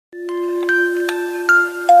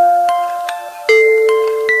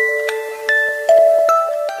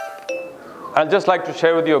I'd just like to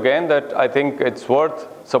share with you again that I think it's worth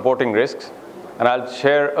supporting risks. And I'll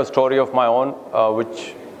share a story of my own,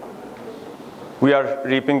 which we are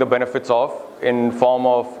reaping the benefits of in form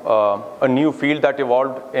of a new field that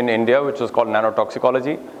evolved in India, which is called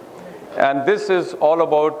nanotoxicology. And this is all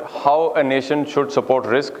about how a nation should support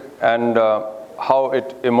risk and how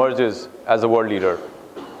it emerges as a world leader.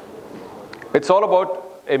 It's all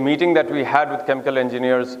about a meeting that we had with chemical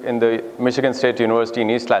engineers in the Michigan State University in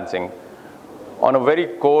East Lansing on a very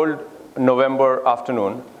cold November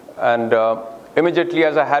afternoon. And immediately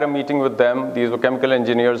as I had a meeting with them, these were chemical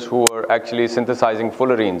engineers who were actually synthesizing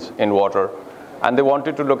fullerenes in water. And they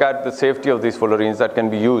wanted to look at the safety of these fullerenes that can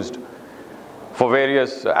be used for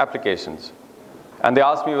various applications. And they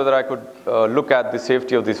asked me whether I could look at the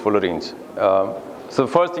safety of these fullerenes. So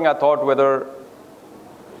the first thing I thought,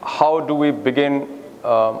 how do we begin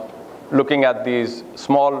looking at these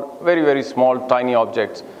small, very, very small, tiny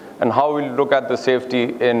objects, and how we look at the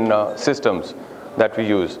safety in systems that we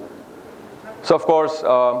use. So of course,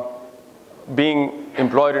 being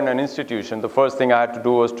employed in an institution, the first thing I had to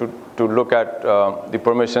do was to look at the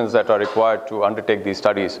permissions that are required to undertake these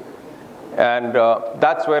studies. And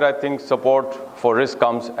that's where I think support for risk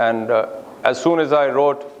comes. And as soon as I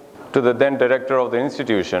wrote to the then director of the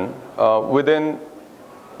institution, within,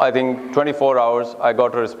 I think, 24 hours, I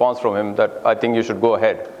got a response from him that I think you should go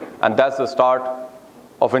ahead. And that's the start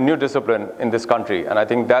of a new discipline in this country. And I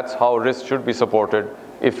think that's how risk should be supported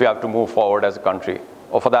if we have to move forward as a country,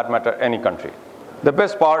 or for that matter, any country. The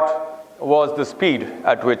best part was the speed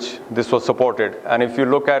at which this was supported. And if you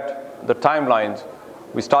look at the timelines,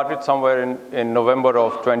 we started somewhere in November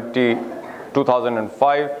of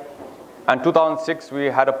 2005. And 2006, we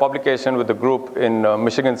had a publication with the group in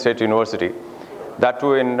Michigan State University, that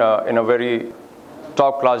too in a very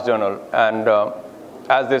top-class journal. And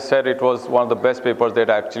as they said, it was one of the best papers they'd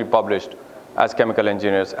actually published as chemical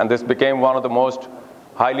engineers. And this became one of the most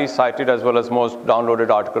highly cited as well as most downloaded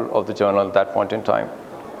article of the journal at that point in time.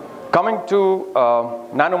 Coming to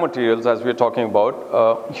nanomaterials, as we're talking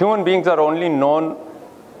about, human beings are only known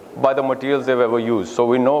by the materials they've ever used. So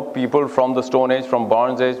we know people from the Stone Age, from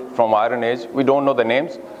Bronze Age, from Iron Age. We don't know the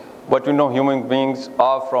names, but we know human beings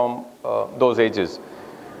are from those ages.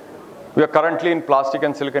 We are currently in plastic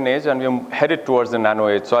and silicon age, and we are headed towards the nano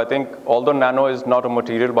age. So I think, although nano is not a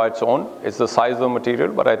material by its own, it's the size of the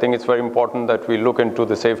material, but I think it's very important that we look into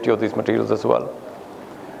the safety of these materials as well.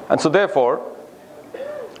 And so therefore,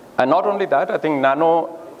 and not only that, I think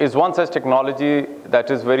nano is one such technology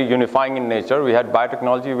that is very unifying in nature. We had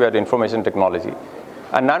biotechnology, we had information technology.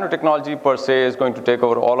 And nanotechnology per se is going to take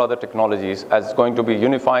over all other technologies, as it's going to be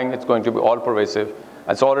unifying, it's going to be all pervasive.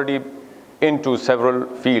 It's already into several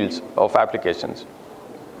fields of applications.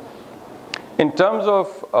 In terms of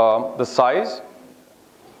the size,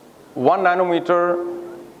 1 nanometer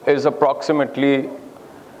is approximately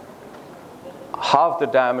half the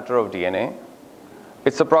diameter of DNA.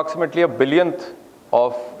 It's approximately a billionth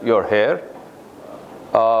of your hair.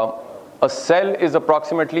 A cell is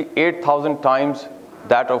approximately 8,000 times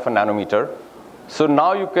that of a nanometer. So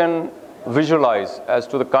now you can visualize as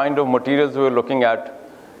to the kind of materials we're looking at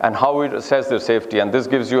and how we assess their safety. And this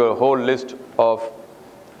gives you a whole list of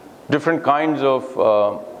different kinds of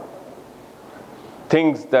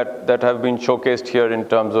things that have been showcased here in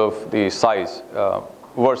terms of the size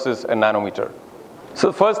versus a nanometer. So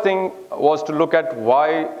the first thing was to look at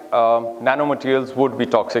why nanomaterials would be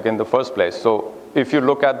toxic in the first place. So if you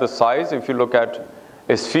look at the size, if you look at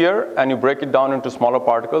a sphere and you break it down into smaller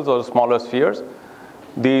particles or smaller spheres,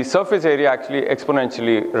 the surface area actually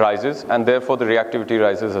exponentially rises, and therefore the reactivity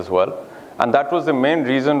rises as well. And that was the main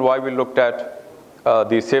reason why we looked at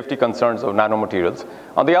the safety concerns of nanomaterials.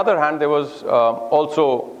 On the other hand, there was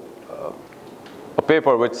also a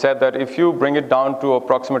paper which said that if you bring it down to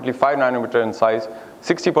approximately 5 nanometer in size,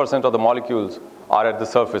 60% of the molecules are at the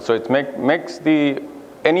surface. So it makes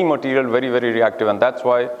any material very, very reactive, and that's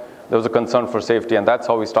why there was a concern for safety, and that's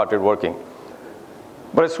how we started working.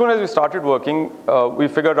 But as soon as we started working, we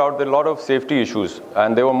figured out there are a lot of safety issues,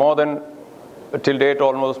 and there were more than, till date,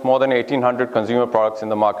 almost more than 1,800 consumer products in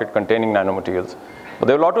the market containing nanomaterials. But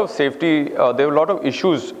there were a lot of safety, there were a lot of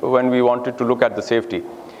issues when we wanted to look at the safety.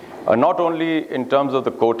 Not only in terms of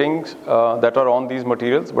the coatings that are on these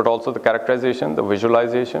materials, but also the characterization, the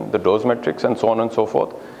visualization, the dose metrics, and so on and so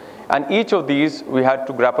forth. And each of these we had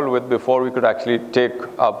to grapple with before we could actually take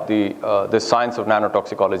up the science of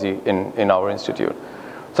nanotoxicology in our institute.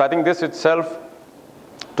 So I think this itself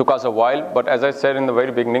took us a while, but as I said in the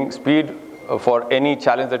very beginning, speed for any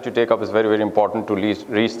challenge that you take up is very, very important to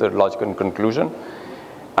reach the logical conclusion.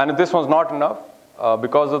 And this was not enough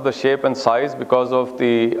because of the shape and size, because of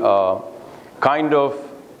the kind of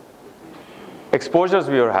exposures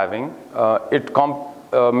we were having, it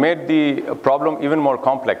made the problem even more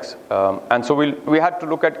complex. And so we had to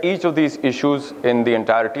look at each of these issues in the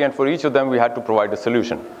entirety, and for each of them we had to provide a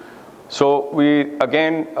solution. So we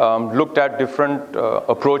again looked at different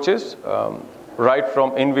approaches, right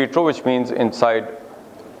from in vitro, which means inside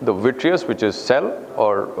the vitreous, which is cell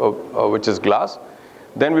or which is glass.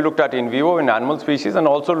 Then we looked at in vivo in animal species, and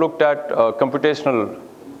also looked at computational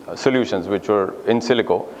solutions, which were in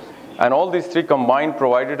silico. And all these three combined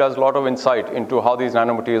provided us a lot of insight into how these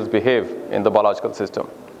nanomaterials behave in the biological system.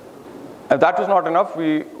 And that was not enough.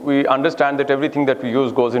 We understand that everything that we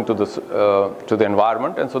use goes into this, to the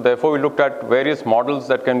environment. And so therefore we looked at various models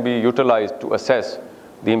that can be utilized to assess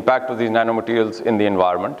the impact of these nanomaterials in the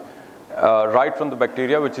environment, right from the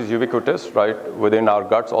bacteria, which is ubiquitous, right, within our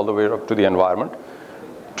guts all the way up to the environment,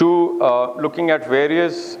 to looking at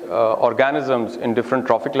various organisms in different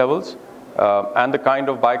trophic levels, and the kind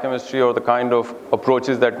of biochemistry or the kind of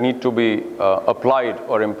approaches that need to be applied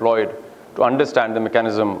or employed to understand the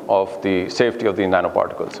mechanism of the safety of these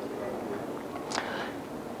nanoparticles.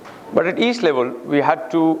 But at each level, we had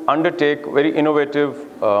to undertake very innovative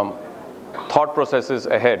thought processes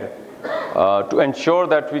ahead to ensure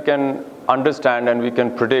that we can understand and we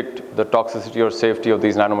can predict the toxicity or safety of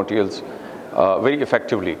these nanomaterials very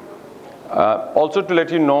effectively. Also to let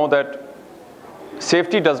you know that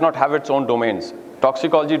safety does not have its own domains.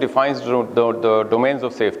 Toxicology defines the domains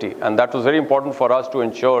of safety, and that was very important for us to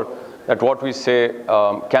ensure that what we say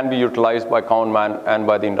can be utilized by common man and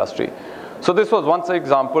by the industry. So this was one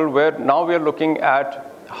example where now we are looking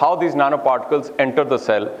at how these nanoparticles enter the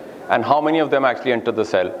cell and how many of them actually enter the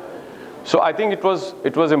cell. So I think it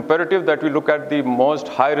was imperative that we look at the most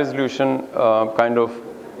high resolution kind of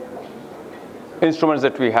instruments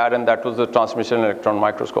that we had, and that was the transmission electron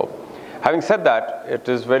microscope. Having said that, it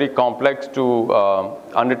is very complex to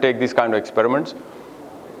undertake these kind of experiments.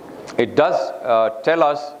 It does tell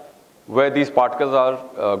us where these particles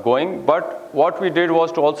are going, but what we did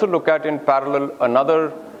was to also look at in parallel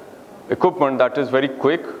another equipment that is very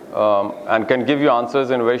quick and can give you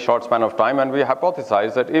answers in a very short span of time. And we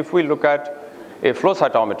hypothesized that if we look at a flow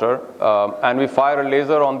cytometer and we fire a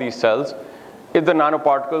laser on these cells, if the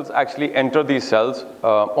nanoparticles actually enter these cells,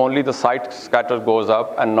 only the side scatter goes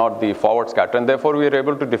up and not the forward scatter. And therefore, we are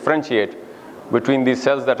able to differentiate between these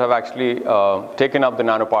cells that have actually taken up the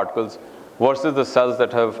nanoparticles versus the cells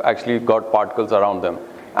that have actually got particles around them.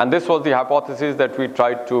 And this was the hypothesis that we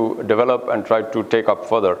tried to develop and tried to take up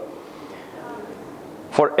further.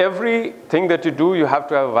 For everything that you do, you have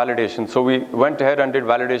to have validation. So we went ahead and did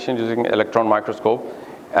validation using electron microscope.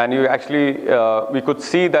 And you actually, we could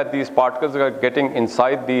see that these particles are getting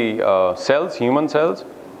inside the cells, human cells,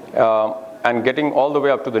 and getting all the way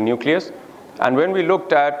up to the nucleus. And when we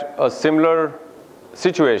looked at a similar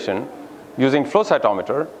situation using flow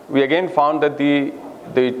cytometer, we again found that the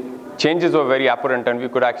changes were very apparent, and we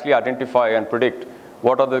could actually identify and predict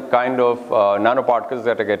what are the kind of nanoparticles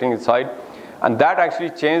that are getting inside. And that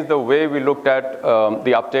actually changed the way we looked at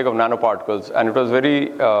the uptake of nanoparticles. And it was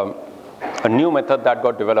very a new method that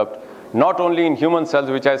got developed, not only in human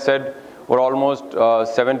cells, which I said were almost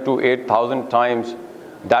 7,000 to 8,000 times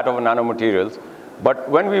that of nanomaterials, but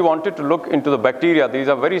when we wanted to look into the bacteria, these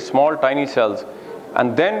are very small, tiny cells.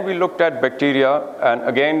 And then we looked at bacteria, and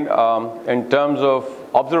again, in terms of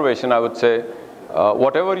observation, I would say,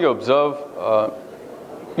 whatever you observe,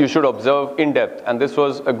 you should observe in depth. And this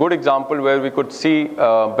was a good example where we could see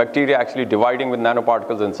bacteria actually dividing with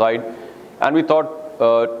nanoparticles inside. And we thought,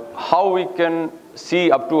 how we can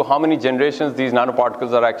see up to how many generations these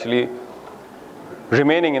nanoparticles are actually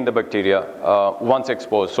remaining in the bacteria once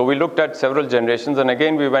exposed. So we looked at several generations, and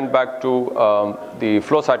again we went back to the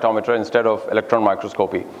flow cytometer instead of electron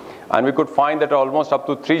microscopy. And we could find that almost up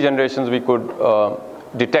to 3 generations we could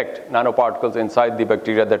detect nanoparticles inside the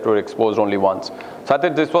bacteria that were exposed only once. So I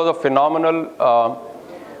think this was a phenomenal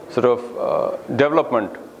sort of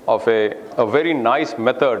development of a very nice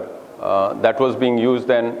method that was being used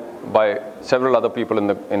then by several other people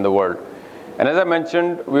in the world. And as I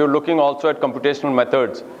mentioned, we were looking also at computational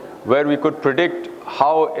methods where we could predict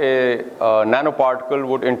how a nanoparticle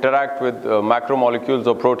would interact with macromolecules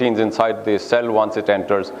or proteins inside the cell once it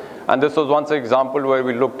enters. And this was one example where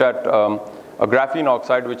we looked at a graphene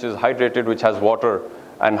oxide which is hydrated, which has water,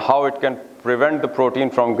 and how it can prevent the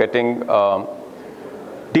protein from getting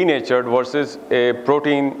denatured versus a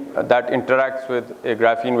protein that interacts with a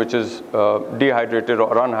graphene which is dehydrated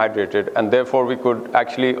or unhydrated, and therefore we could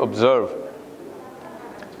actually observe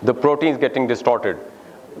the proteins getting distorted.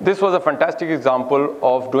 This was a fantastic example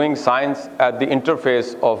of doing science at the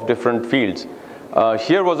interface of different fields.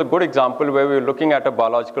 Here was a good example where we were looking at a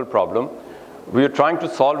biological problem. We are trying to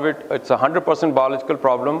solve it. It's a 100% biological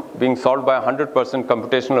problem being solved by a 100%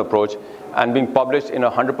 computational approach and being published in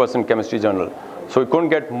a 100% chemistry journal. So we couldn't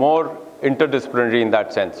get more interdisciplinary in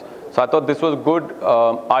that sense. So I thought this was a good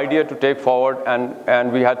idea to take forward,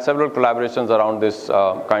 and we had several collaborations around this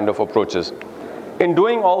kind of approaches. In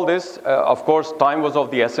doing all this, of course, time was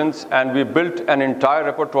of the essence, and we built an entire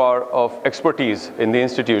repertoire of expertise in the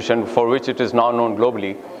institution for which it is now known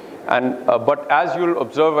globally. And, but as you'll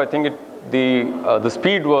observe, I think the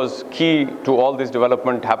speed was key to all this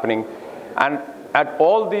development happening. And at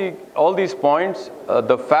all these points,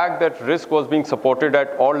 the fact that risk was being supported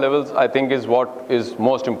at all levels, I think, is what is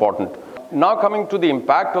most important. Now coming to the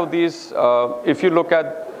impact of these, if you look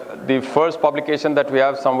at the first publication that we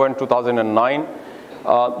have somewhere in 2009,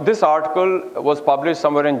 this article was published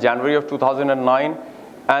somewhere in January of 2009,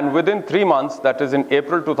 and within 3 months, that is in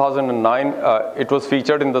April 2009, it was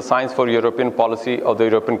featured in the Science for European Policy of the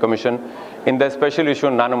European Commission in their special issue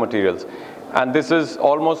on nanomaterials. And this is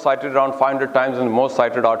almost cited around 500 times in the most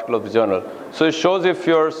cited article of the journal. So it shows if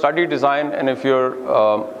your study design and if your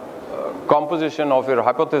composition of your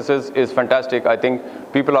hypothesis is fantastic, I think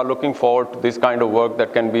people are looking forward to this kind of work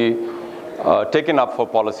that can be taken up for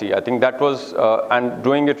policy. I think that was, and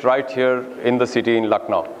doing it right here in the city in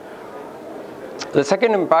Lucknow. The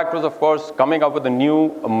second impact was, of course, coming up with a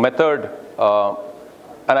new method.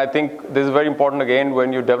 And I think this is very important again,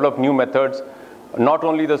 when you develop new methods, not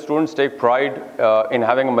only the students take pride in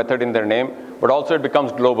having a method in their name, but also it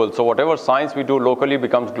becomes global. So whatever science we do locally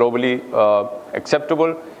becomes globally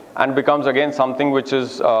acceptable and becomes again something which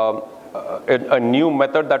is a new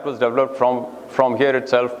method that was developed from here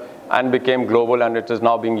itself and became global, and it is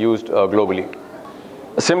now being used globally.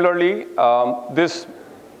 Similarly, this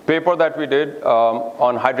paper that we did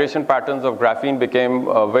on hydration patterns of graphene became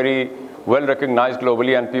very well recognized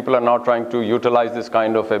globally, and people are now trying to utilize this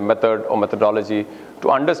kind of a method or methodology to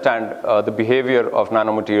understand the behavior of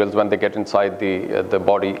nanomaterials when they get inside the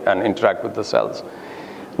body and interact with the cells.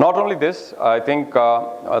 Not only this, I think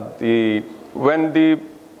when the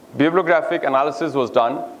bibliographic analysis was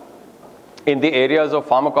done in the areas of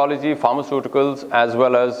pharmacology, pharmaceuticals, as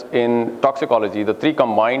well as in toxicology, the three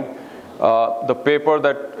combined, the paper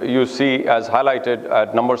that you see as highlighted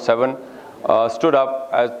at number 7 stood up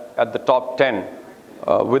at the top 10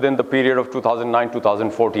 within the period of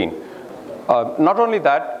 2009-2014. Not only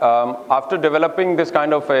that, after developing this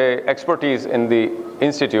kind of a expertise in the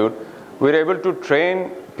institute, we were able to train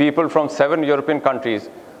people from 7 European countries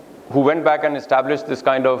who went back and established this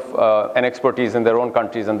kind of an expertise in their own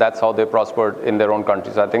countries, and that's how they prospered in their own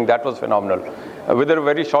countries. I think that was phenomenal. Within a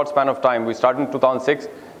very short span of time, we started in 2006,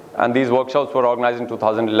 and these workshops were organized in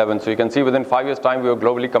 2011. So you can see within 5 years' time, we were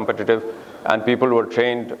globally competitive, and people were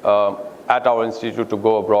trained at our institute to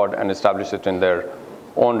go abroad and establish it in their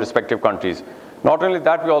own respective countries. Not only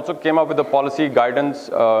that, we also came up with a policy guidance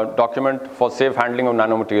document for safe handling of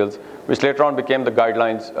nanomaterials, which later on became the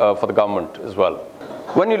guidelines for the government as well.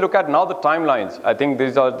 When you look at now the timelines, I think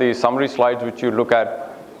these are the summary slides which you look at,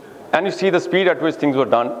 and you see the speed at which things were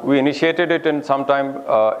done. We initiated it in sometime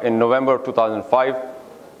in November of 2005.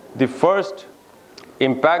 The first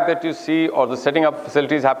impact that you see, or the setting up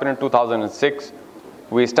facilities, happened in 2006.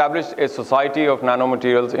 We established a society of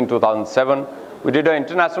nanomaterials in 2007. We did an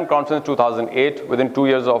international conference in 2008, within 2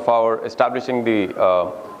 years of our establishing the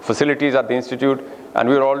facilities at the institute, and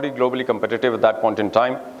we were already globally competitive at that point in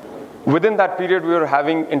time. Within that period, we were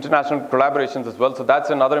having international collaborations as well, so that's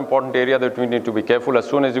another important area that we need to be careful. As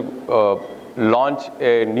soon as you launch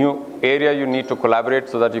a new area, you need to collaborate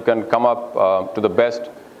so that you can come up to the best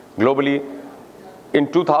globally.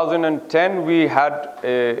 In 2010, we had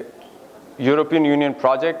a European Union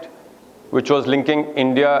project which was linking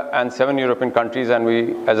India and 7 European countries, and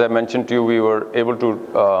we, as I mentioned to you, we were able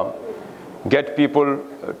to get people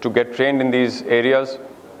to get trained in these areas.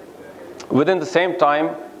 Within the same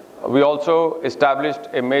time, we also established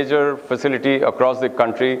a major facility across the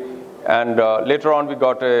country, and later on we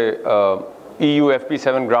got a EU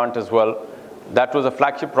FP7 grant as well. That was a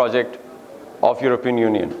flagship project of European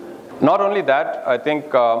Union. Not only that, I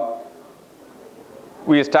think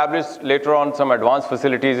we established later on some advanced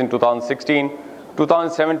facilities in 2016.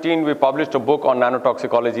 2017, we published a book on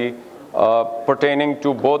nanotoxicology pertaining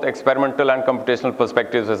to both experimental and computational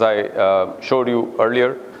perspectives, as I showed you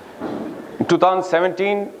earlier. In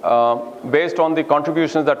 2017, based on the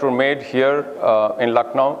contributions that were made here in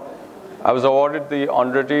Lucknow, I was awarded the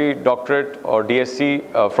honorary doctorate or D.Sc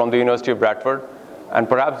from the University of Bradford, and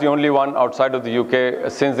perhaps the only one outside of the UK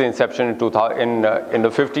since the inception in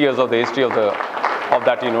the 50 years of the history of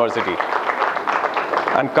that university.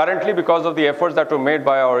 And currently, because of the efforts that were made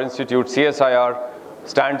by our institute, CSIR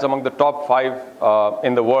stands among the top 5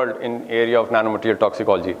 in the world in area of nanomaterial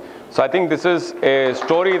toxicology. So I think this is a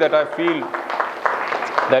story that I feel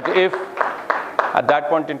that if at that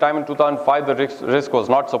point in time in 2005 the risk was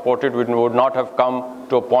not supported, we would not have come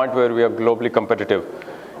to a point where we are globally competitive.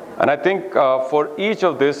 And I think for each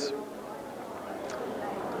of this,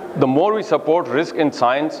 the more we support risk in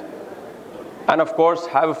science and of course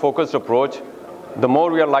have a focused approach, the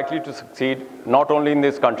more we are likely to succeed, not only in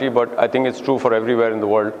this country, but I think it's true for everywhere in the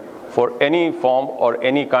world, for any form or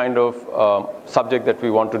any kind of subject that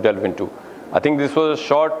we want to delve into. I think this was a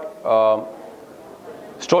short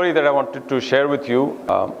story that I wanted to share with you.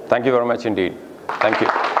 Thank you very much indeed. Thank you.